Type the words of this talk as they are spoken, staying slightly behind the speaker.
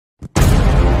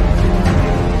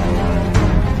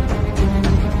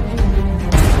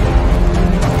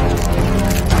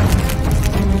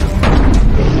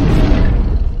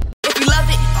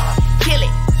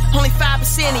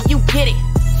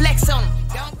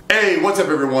Hey, what's up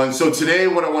everyone? So today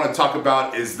what I want to talk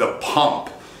about is the pump.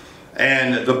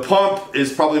 And the pump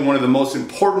is probably one of the most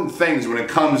important things when it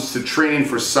comes to training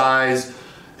for size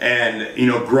and, you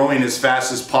know, growing as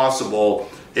fast as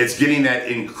possible. It's getting that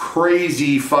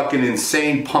crazy fucking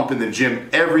insane pump in the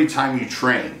gym every time you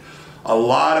train. A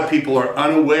lot of people are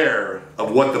unaware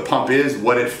of what the pump is,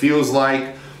 what it feels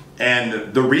like,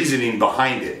 and the reasoning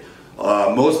behind it.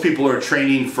 Most people are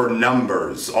training for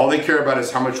numbers. All they care about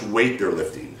is how much weight they're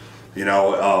lifting. You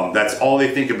know, that's all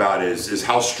they think about is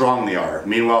how strong they are.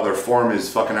 Meanwhile, their form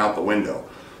is fucking out the window.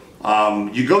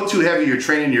 You go too heavy, you're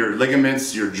training your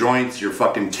ligaments, your joints, your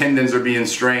fucking tendons are being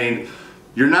strained.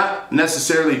 You're not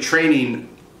necessarily training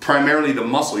primarily the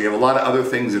muscle. You have a lot of other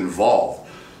things involved.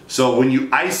 So when you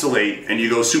isolate and you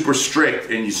go super strict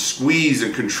and you squeeze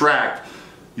and contract,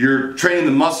 you're training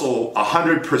the muscle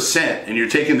 100% and you're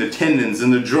taking the tendons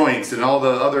and the joints and all the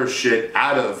other shit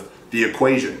out of the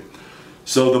equation.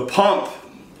 So the pump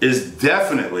is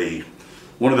definitely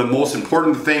one of the most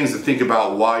important things to think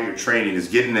about while you're training, is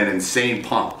getting an insane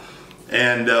pump.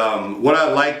 And what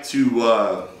I like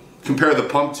to compare the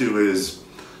pump to is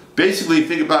basically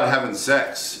think about having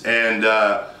sex and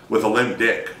with a limp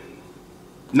dick.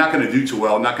 Not going to do too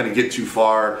well, not going to get too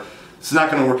far. It's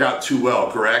not going to work out too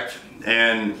well, correct?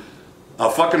 And a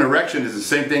fucking erection is the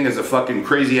same thing as a fucking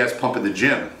crazy ass pump in the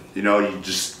gym. You know, you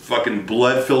just fucking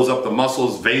blood fills up the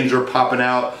muscles, veins are popping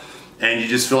out, and you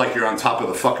just feel like you're on top of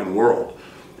the fucking world.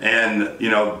 And, you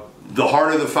know, the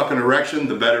harder the fucking erection,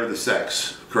 the better the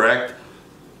sex, correct?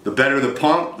 The better the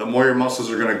pump, the more your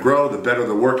muscles are going to grow, the better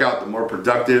the workout, the more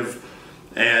productive.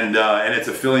 And it's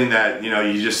a feeling that, you know,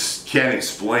 you just can't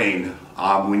explain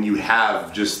when you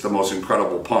have just the most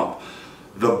incredible pump.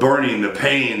 The burning, the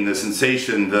pain, the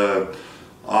sensation, the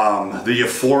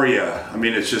euphoria. I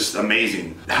mean, it's just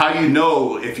amazing. How you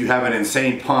know if you have an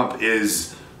insane pump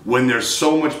is when there's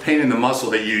so much pain in the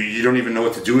muscle that you don't even know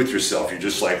what to do with yourself. You're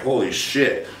just like, holy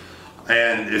shit.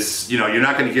 And it's, you know, you're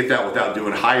not going to get that without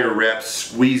doing higher reps,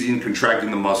 squeezing,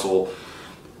 contracting the muscle.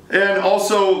 And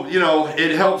also, you know,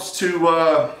 it helps to,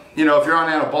 you know, if you're on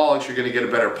anabolics, you're going to get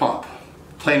a better pump.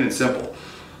 Plain and simple.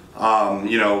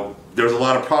 You know, there's a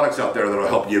lot of products out there that will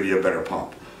help give you a better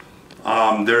pump.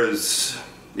 There's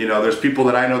people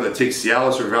that I know that take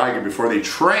Cialis or Viagra before they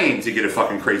train to get a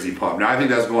fucking crazy pump. Now I think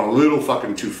that's going a little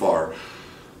fucking too far,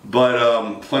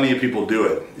 but plenty of people do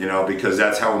it, you know, because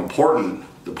that's how important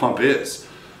the pump is.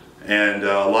 And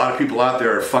a lot of people out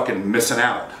there are fucking missing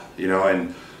out, you know.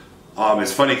 And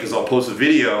it's funny because I'll post a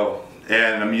video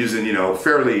and I'm using, you know,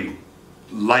 fairly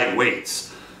light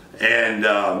weights and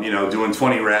you know, doing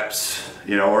 20 reps,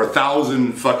 you know, or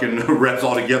 1,000 fucking reps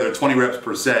altogether, 20 reps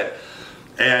per set.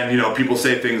 And, you know, people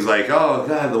say things like, oh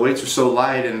God, the weights are so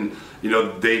light, and, you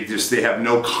know, they have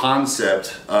no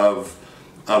concept of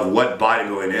what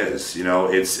bodybuilding is. You know,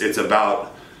 it's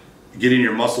about getting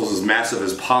your muscles as massive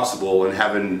as possible and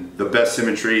having the best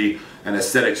symmetry and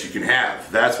aesthetics you can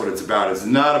have. That's what it's about. It's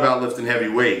not about lifting heavy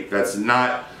weight. That's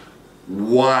not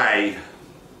why,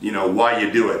 you know, why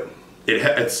you do it.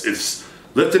 It's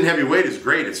lifting heavy weight is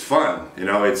great. It's fun. You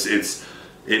know,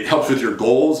 it helps with your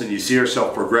goals and you see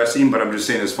yourself progressing, but I'm just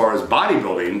saying, as far as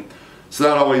bodybuilding, it's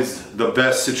not always the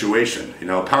best situation. You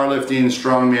know, powerlifting,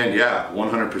 strongman, yeah,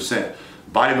 100%.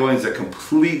 Bodybuilding is a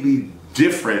completely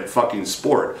different fucking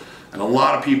sport. And a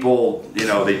lot of people, you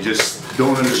know, they just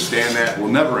don't understand that, will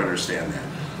never understand that.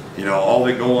 You know, all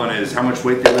they go on is how much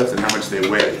weight they lift and how much they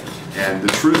weigh. And the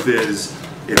truth is,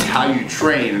 it's how you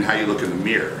train and how you look in the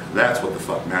mirror. That's what the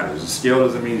fuck matters. The scale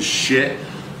doesn't mean shit.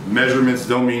 Measurements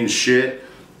don't mean shit.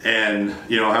 And,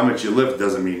 you know, how much you lift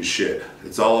doesn't mean shit.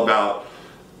 It's all about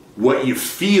what you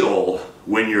feel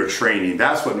when you're training.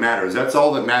 That's what matters. That's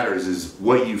all that matters, is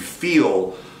what you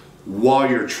feel while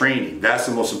you're training. That's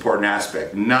the most important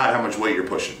aspect, not how much weight you're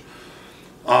pushing.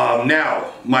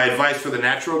 Now, my advice for the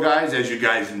natural guys, as you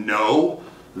guys know,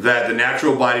 that the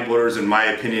natural bodybuilders, in my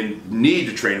opinion, need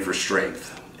to train for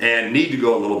strength and need to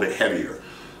go a little bit heavier.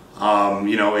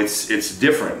 You know, it's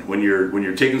different when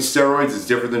you're taking steroids. It's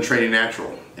different than training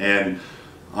natural, and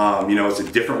you know, it's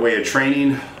a different way of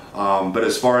training. But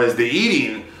as far as the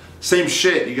eating, same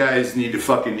shit. You guys need to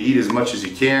fucking eat as much as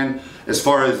you can. As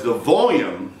far as the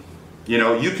volume, you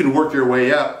know, you can work your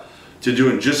way up to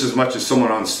doing just as much as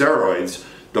someone on steroids.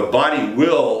 The body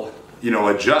will, you know,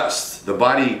 adjust. The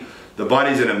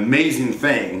body's an amazing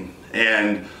thing,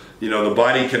 and you know, the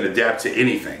body can adapt to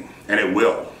anything, and it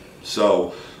will.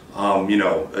 So. You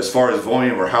know, as far as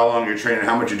volume or how long you're training,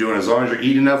 how much you're doing, as long as you're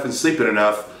eating enough and sleeping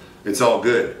enough, it's all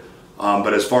good.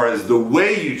 But as far as the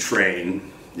way you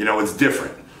train, you know, it's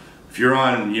different. If you're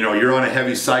on, you know, you're on a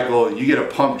heavy cycle, you get a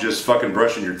pump just fucking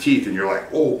brushing your teeth and you're like,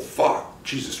 oh fuck,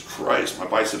 Jesus Christ, my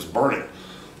biceps burning.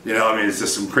 You know, I mean, it's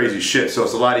just some crazy shit. So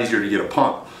it's a lot easier to get a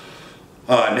pump.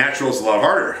 Natural is a lot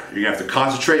harder. You're gonna have to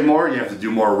concentrate more. You're gonna have to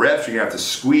do more reps. You're gonna have to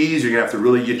squeeze. You're gonna have to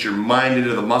really get your mind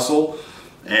into the muscle.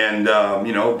 And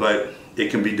you know, but it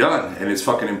can be done, and it's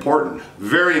fucking important,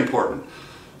 very important.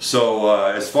 So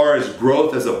as far as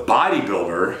growth as a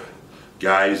bodybuilder,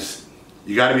 guys,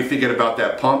 you got to be thinking about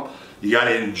that pump. You got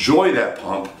to enjoy that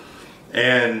pump,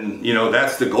 and you know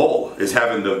that's the goal, is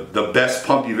having the best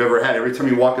pump you've ever had. Every time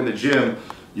you walk in the gym,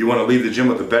 you want to leave the gym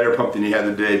with a better pump than you had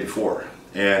the day before,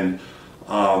 and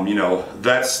you know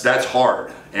that's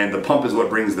hard. And the pump is what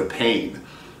brings the pain.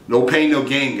 No pain, no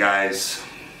gain, guys.